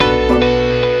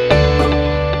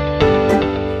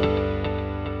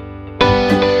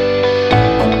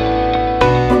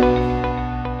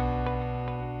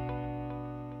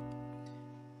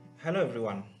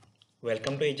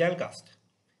AgileCast,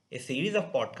 a series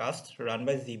of podcasts run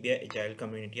by ZBI Agile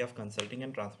Community of Consulting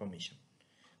and Transformation,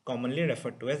 commonly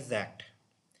referred to as ZACT.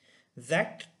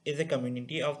 ZACT is a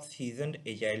community of seasoned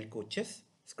Agile coaches,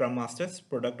 Scrum Masters,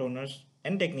 product owners,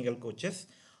 and technical coaches,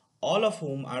 all of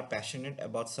whom are passionate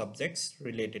about subjects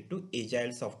related to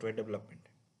Agile software development.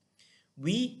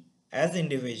 We, as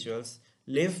individuals,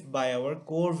 live by our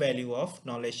core value of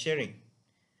knowledge sharing.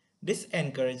 This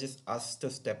encourages us to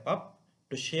step up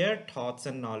to share thoughts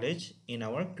and knowledge in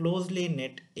our closely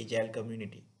knit Agile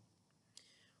community.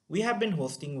 We have been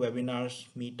hosting webinars,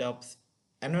 meetups,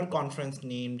 annual conference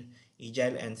named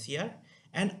Agile NCR,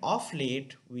 and of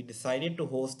late we decided to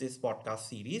host this podcast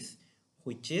series,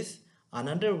 which is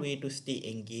another way to stay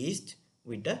engaged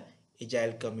with the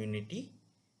Agile community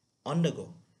on the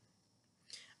go.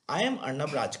 I am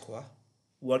Arnab Rajkhwa,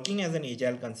 working as an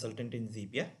Agile consultant in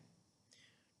Zebia.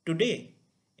 Today,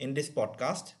 in this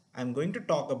podcast, I'm going to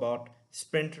talk about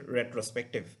sprint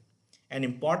retrospective, an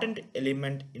important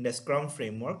element in the Scrum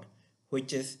framework,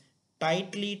 which is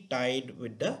tightly tied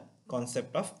with the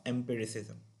concept of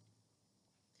empiricism.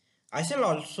 I shall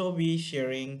also be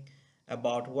sharing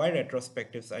about why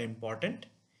retrospectives are important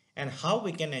and how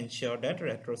we can ensure that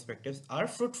retrospectives are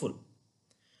fruitful.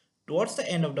 Towards the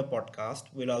end of the podcast,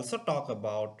 we'll also talk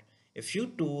about a few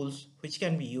tools which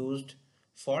can be used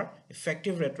for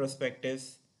effective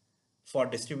retrospectives for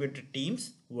distributed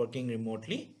teams working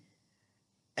remotely,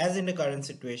 as in the current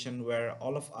situation where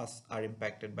all of us are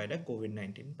impacted by the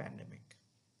COVID-19 pandemic.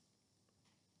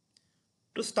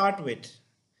 To start with,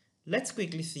 let's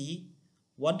quickly see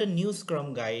what the new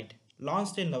Scrum Guide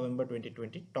launched in November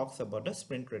 2020 talks about the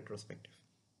sprint retrospective.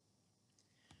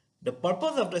 The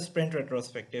purpose of the sprint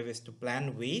retrospective is to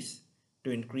plan ways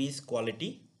to increase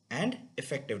quality and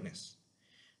effectiveness.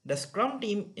 The Scrum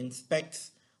team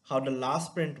inspects how the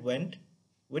last sprint went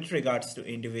with regards to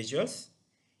individuals,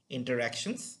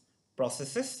 interactions,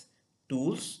 processes,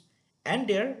 tools, and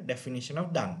their definition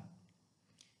of done.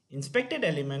 Inspected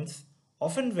elements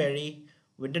often vary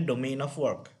with the domain of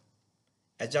work.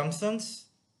 Assumptions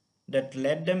that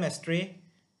led them astray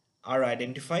are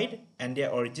identified and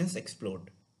their origins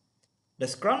explored. The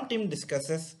Scrum team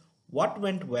discusses what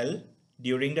went well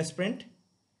during the sprint,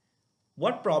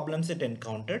 what problems it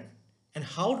encountered, and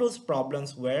how those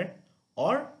problems were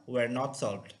or were not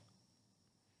solved.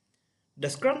 The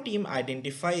Scrum team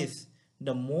identifies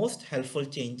the most helpful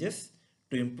changes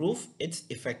to improve its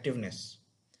effectiveness.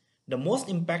 The most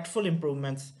impactful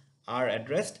improvements are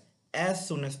addressed as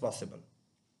soon as possible.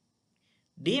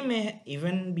 They may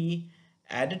even be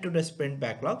added to the sprint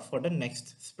backlog for the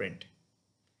next sprint.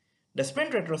 The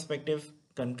sprint retrospective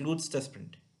concludes the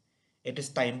sprint. It is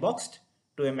time boxed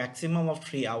to a maximum of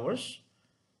 3 hours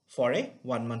for a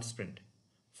 1 month sprint.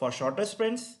 For shorter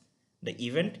sprints, the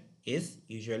event is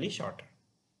usually shorter.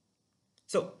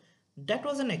 So that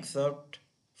was an excerpt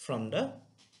from the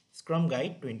Scrum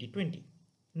Guide 2020.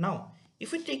 Now,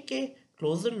 if we take a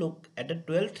closer look at the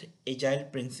 12th Agile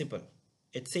principle,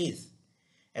 it says,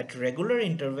 at regular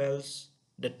intervals,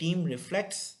 the team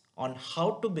reflects on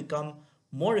how to become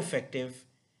more effective,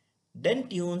 then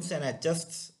tunes and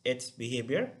adjusts its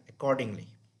behavior accordingly.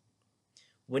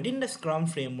 Within the Scrum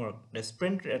framework, the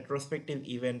sprint retrospective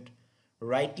event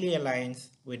rightly aligns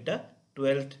with the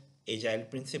 12th Agile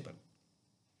principle.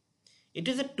 It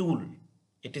is a tool,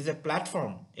 it is a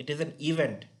platform, it is an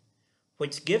event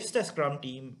which gives the Scrum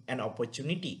team an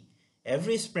opportunity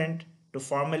every sprint to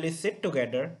formally sit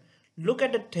together, look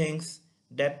at the things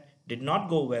that did not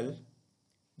go well,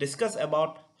 discuss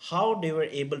about how they were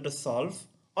able to solve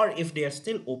or if they are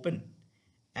still open,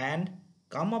 and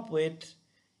come up with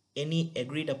any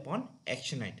agreed upon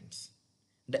action items.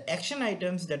 The action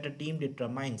items that the team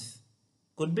determines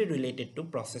could be related to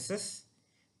processes,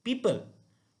 people,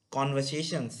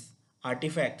 conversations,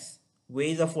 artifacts,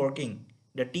 ways of working,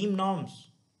 the team norms.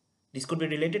 This could be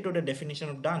related to the definition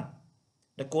of done,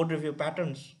 the code review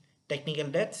patterns, technical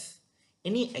debts,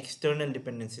 any external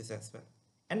dependencies as well,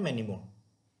 and many more.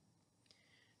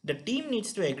 The team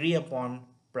needs to agree upon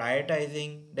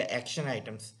prioritizing the action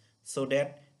items so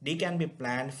that they can be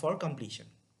planned for completion.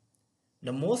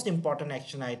 The most important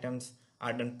action items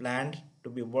are then planned to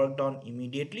be worked on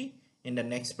immediately in the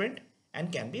next sprint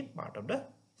and can be part of the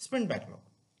sprint backlog.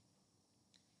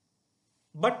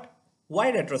 But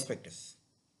why retrospectives?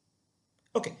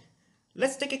 Okay,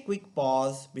 let's take a quick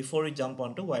pause before we jump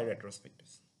onto why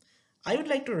retrospectives. I would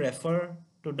like to refer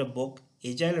to the book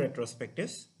Agile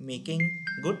Retrospectives Making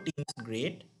Good Teams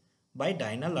Great by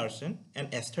Dinah Larson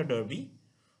and Esther Derby,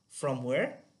 from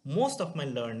where most of my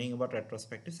learning about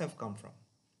retrospectives have come from.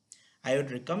 I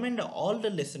would recommend all the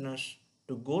listeners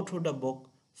to go through the book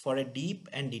for a deep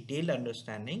and detailed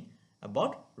understanding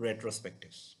about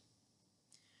retrospectives.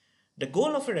 The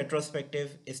goal of a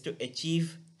retrospective is to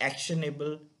achieve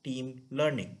actionable team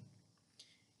learning.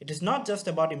 It is not just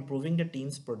about improving the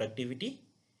team's productivity,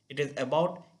 it is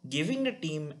about giving the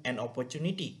team an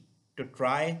opportunity to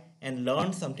try and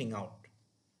learn something out.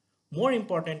 More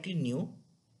importantly, new,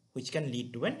 which can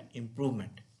lead to an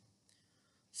improvement.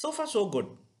 So far, so good.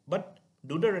 But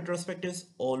do the retrospectives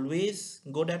always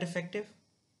go that effective?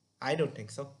 I don't think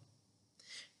so.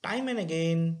 Time and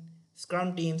again,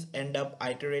 Scrum teams end up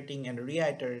iterating and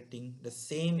reiterating the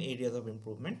same areas of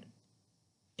improvement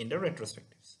in the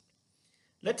retrospectives.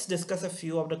 Let's discuss a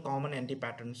few of the common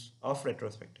anti-patterns of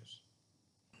retrospectives.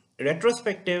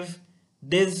 Retrospective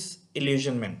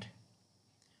disillusionment,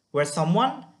 where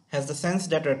someone has the sense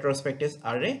that retrospectives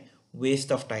are a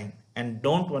waste of time and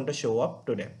don't want to show up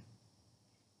to them.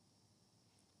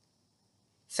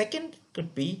 Second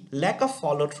could be lack of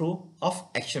follow through of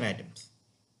action items.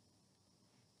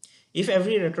 If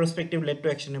every retrospective led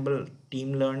to actionable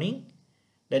team learning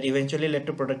that eventually led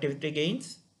to productivity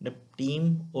gains, the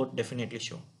team would definitely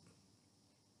show.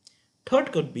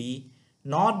 Third could be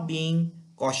not being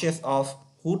cautious of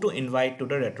who to invite to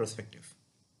the retrospective.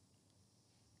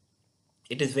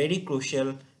 It is very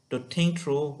crucial to think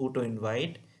through who to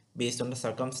invite based on the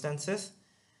circumstances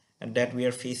that we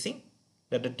are facing,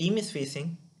 that the team is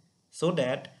facing, so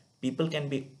that people can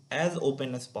be as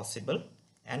open as possible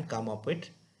and come up with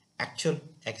actual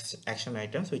action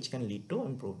items which can lead to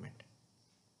improvement.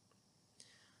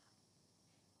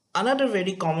 Another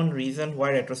very common reason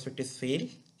why retrospectives fail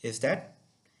is that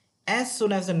as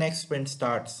soon as the next sprint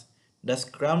starts, the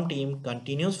Scrum team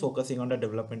continues focusing on the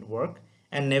development work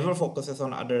and never focuses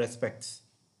on other aspects,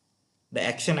 the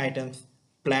action items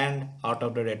planned out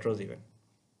of the retros event.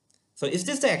 So is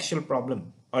this the actual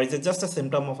problem, or is it just a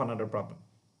symptom of another problem?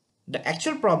 The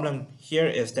actual problem here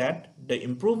is that the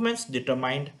improvements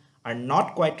determined are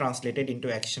not quite translated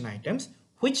into action items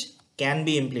which can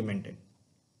be implemented.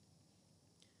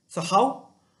 So how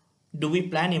do we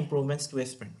plan improvements to a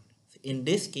sprint? In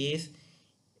this case,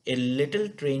 a little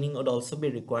training would also be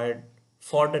required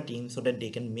for the team so that they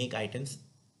can make items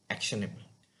actionable.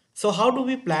 So how do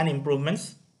we plan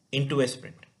improvements into a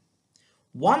sprint?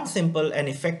 One simple and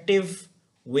effective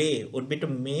way would be to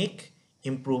make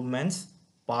improvements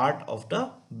part of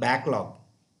the backlog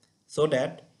so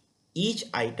that each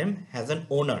item has an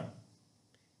owner.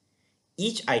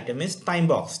 Each item is time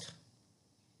boxed.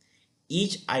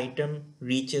 Each item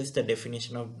reaches the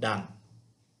definition of done.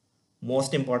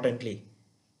 Most importantly,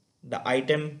 the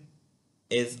item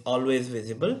is always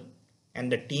visible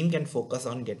and the team can focus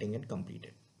on getting it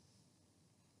completed.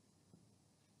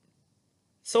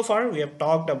 So far, we have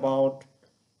talked about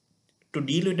to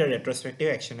deal with the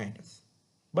retrospective action items.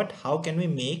 But how can we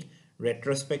make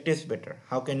retrospectives better?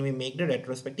 How can we make the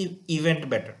retrospective event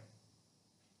better?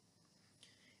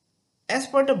 As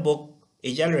per the book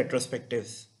Agile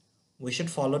Retrospectives, we should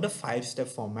follow the 5-step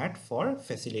format for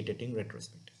facilitating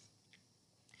retrospectives.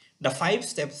 The 5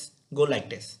 steps go like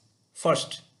this.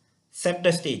 First, set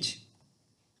the stage.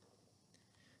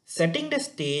 Setting the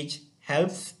stage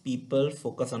helps people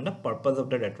focus on the purpose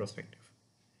of the retrospective,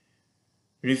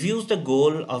 reviews the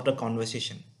goal of the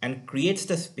conversation, and creates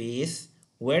the space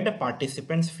where the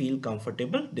participants feel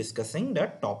comfortable discussing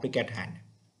the topic at hand.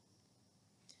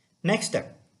 Next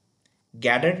step,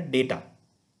 gather data.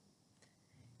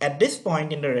 At this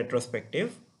point in the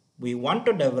retrospective, we want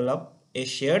to develop a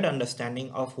shared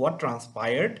understanding of what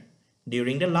transpired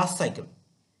during the last cycle.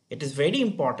 It is very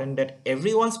important that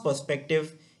everyone's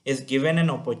perspective is given an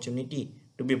opportunity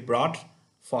to be brought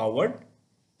forward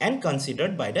and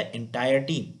considered by the entire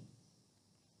team.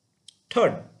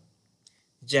 Third,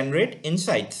 generate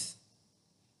insights.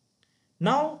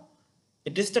 Now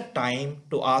it is the time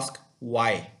to ask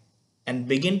why and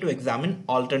begin to examine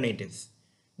alternatives.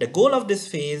 The goal of this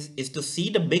phase is to see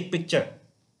the big picture,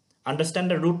 understand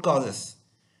the root causes,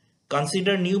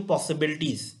 consider new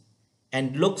possibilities,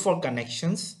 and look for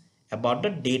connections about the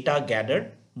data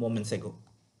gathered moments ago.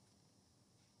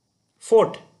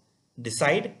 Fourth,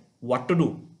 decide what to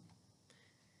do.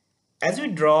 As we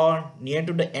draw near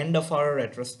to the end of our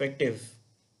retrospective,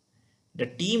 the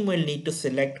team will need to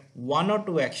select 1 or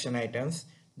 2 action items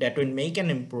that will make an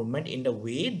improvement in the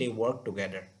way they work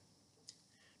together.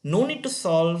 No need to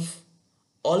solve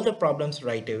all the problems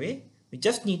right away. We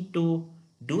just need to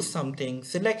do something,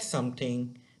 select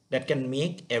something that can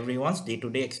make everyone's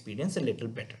day-to-day experience a little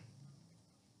better.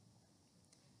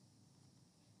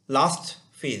 Last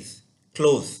phase,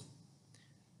 close.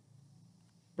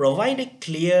 Provide a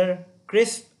clear,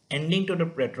 crisp ending to the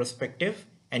retrospective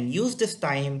and use this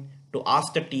time to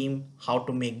ask the team how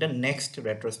to make the next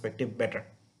retrospective better.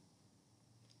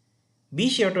 Be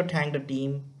sure to thank the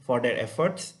team for their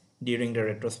efforts during the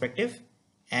retrospective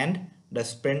and the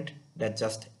sprint that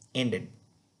just ended.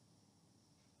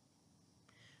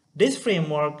 This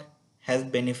framework has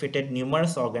benefited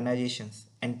numerous organizations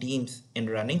and teams in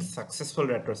running successful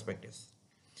retrospectives.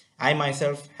 I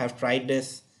myself have tried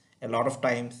this a lot of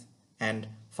times and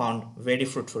found very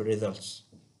fruitful results.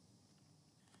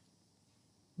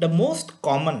 The most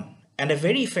common and a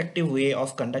very effective way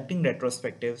of conducting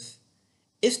retrospectives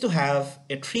is to have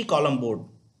a 3-column board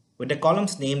with the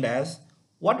columns named as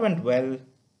what went well,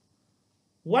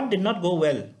 what did not go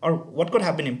well, or what could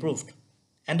have been improved.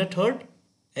 And the third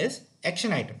is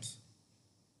action items.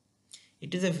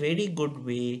 It is a very good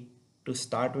way to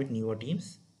start with newer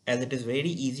teams as it is very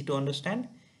easy to understand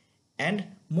and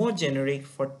more generic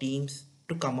for teams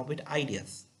to come up with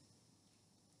ideas.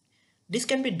 This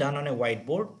can be done on a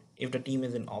whiteboard if the team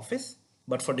is in office,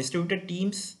 but for distributed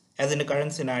teams, as in the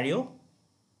current scenario,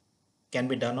 can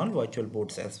be done on virtual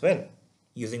boards as well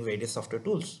using various software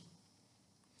tools.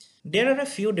 There are a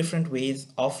few different ways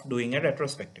of doing a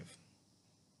retrospective.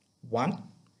 1.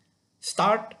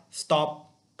 Start,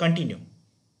 stop, continue.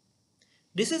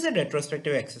 This is a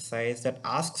retrospective exercise that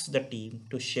asks the team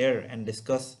to share and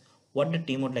discuss what the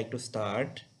team would like to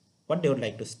start, what they would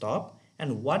like to stop,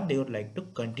 and what they would like to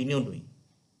continue doing.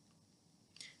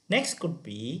 Next could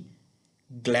be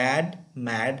glad,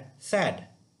 mad, sad.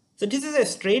 So this is a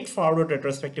straightforward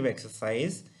retrospective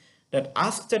exercise that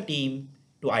asks the team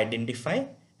to identify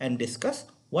and discuss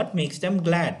what makes them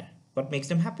glad, what makes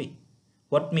them happy,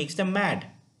 what makes them mad,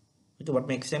 what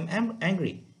makes them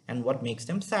angry, and what makes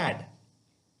them sad.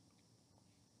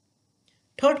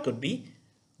 Third could be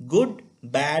good,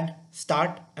 bad,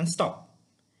 start, and stop.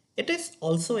 It is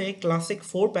also a classic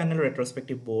 4-panel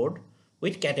retrospective board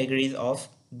with categories of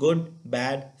good,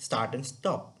 bad, start, and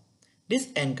stop.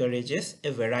 This encourages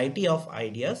a variety of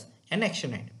ideas and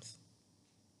action items.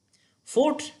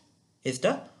 Fourth is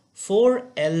the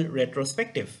 4L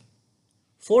retrospective.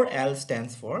 4L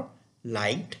stands for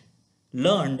liked,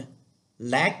 learned,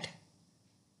 lacked,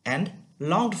 and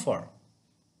longed for.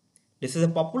 This is a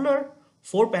popular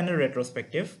 4-panel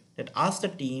retrospective that asks the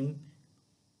team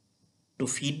to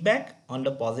feedback on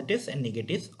the positives and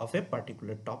negatives of a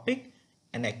particular topic,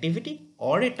 an activity,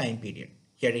 or a time period.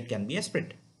 Here it can be a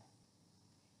sprint.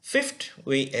 Fifth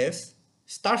way is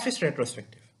Starfish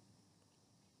retrospective.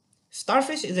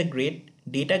 Starfish is a great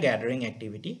data gathering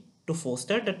activity to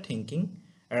foster the thinking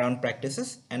around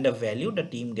practices and the value the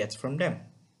team gets from them.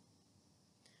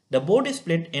 The board is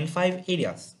split in 5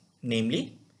 areas,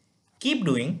 namely keep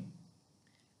doing,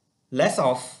 less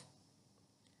of,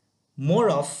 more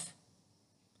of,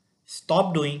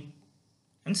 stop doing,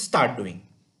 and start doing.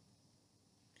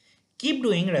 Keep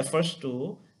doing refers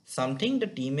to something the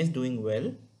team is doing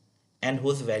well and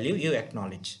whose value you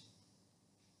acknowledge.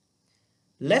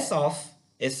 Less of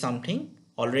is something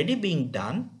already being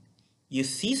done, you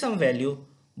see some value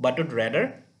but would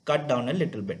rather cut down a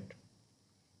little bit.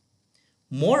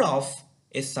 More of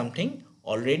is something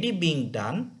already being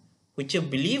done which you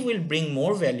believe will bring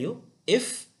more value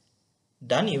if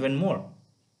done even more.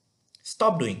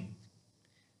 Stop doing.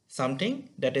 Something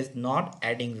that is not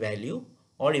adding value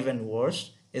or even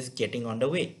worse is getting on the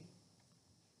way.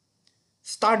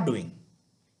 Start doing.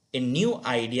 A new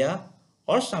idea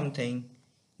or something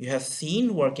you have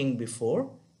seen working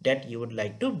before that you would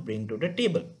like to bring to the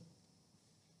table.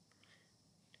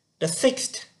 The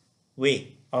sixth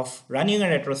way of running a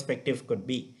retrospective could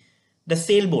be the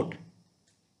sailboat.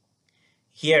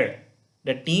 Here,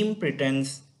 the team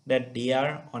pretends that they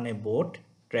are on a boat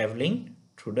traveling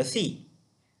through the sea.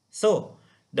 So,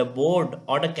 the board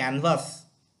or the canvas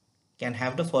can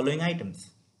have the following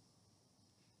items.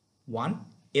 1.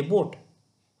 A boat,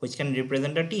 which can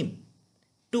represent a team.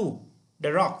 2.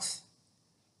 The rocks,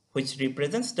 which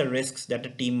represents the risks that a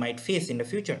team might face in the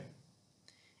future.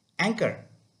 Anchor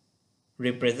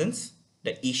represents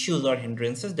the issues or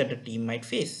hindrances that a team might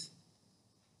face.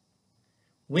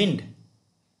 Wind,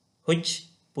 which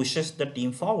pushes the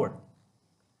team forward.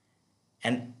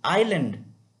 And island,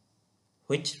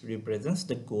 which represents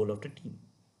the goal of the team.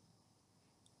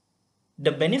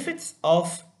 The benefits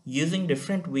of using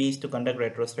different ways to conduct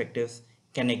retrospectives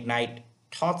can ignite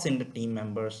thoughts in the team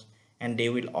members, and they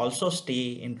will also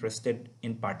stay interested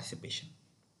in participation.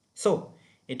 So,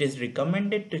 it is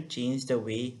recommended to change the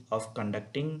way of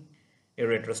conducting a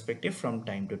retrospective from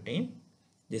time to time.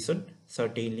 This would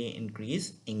certainly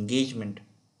increase engagement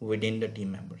within the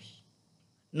team members.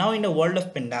 Now, in the world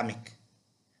of pandemic,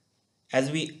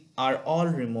 as we are all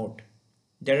remote,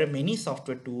 there are many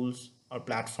software tools or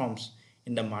platforms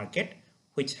in the market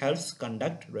which helps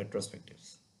conduct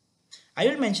retrospectives. I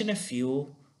will mention a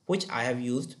few which I have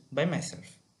used by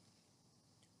myself.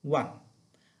 1.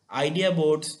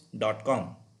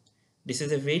 Ideaboards.com. This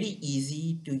is a very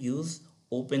easy to use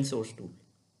open source tool.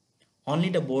 Only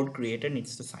the board creator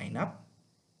needs to sign up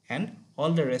and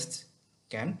all the rest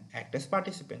can act as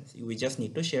participants. We just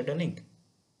need to share the link.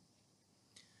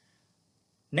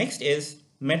 Next is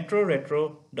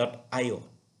metroretro.io.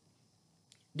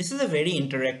 This is a very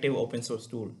interactive open source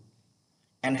tool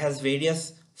and has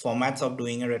various formats of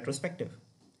doing a retrospective.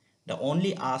 The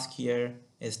only ask here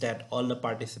is that all the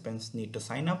participants need to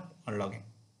sign up or log in.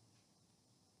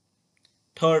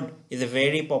 Third is a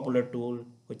very popular tool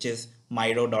which is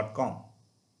Miro.com.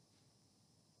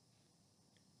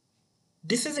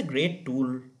 This is a great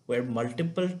tool where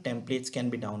multiple templates can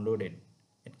be downloaded.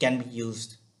 It can be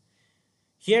used.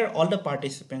 Here all the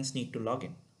participants need to log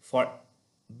in. For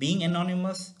being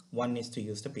anonymous, one needs to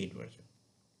use the paid version.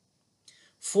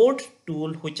 Fourth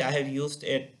tool which I have used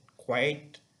it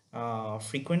quite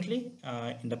frequently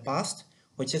in the past,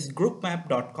 which is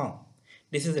groupmap.com.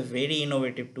 This is a very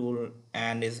innovative tool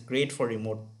and is great for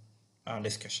remote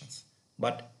discussions.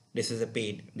 But this is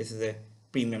a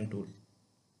premium tool.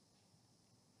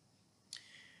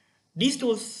 These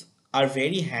tools are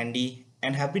very handy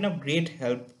and have been of great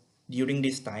help during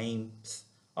these times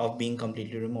of being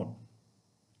completely remote.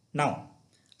 Now,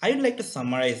 I would like to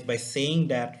summarize by saying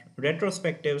that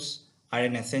retrospectives are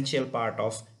an essential part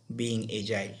of being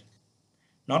agile,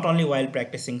 not only while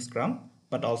practicing Scrum,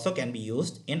 but also can be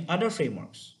used in other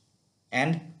frameworks.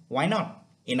 And why not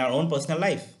in our own personal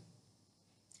life?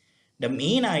 The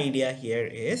main idea here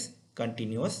is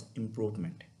continuous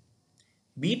improvement.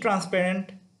 Be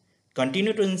transparent,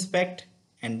 continue to inspect,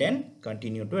 and then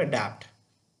continue to adapt.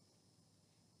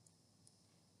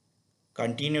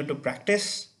 Continue to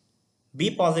practice, be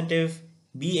positive,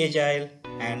 be agile,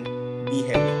 and be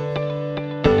healthy.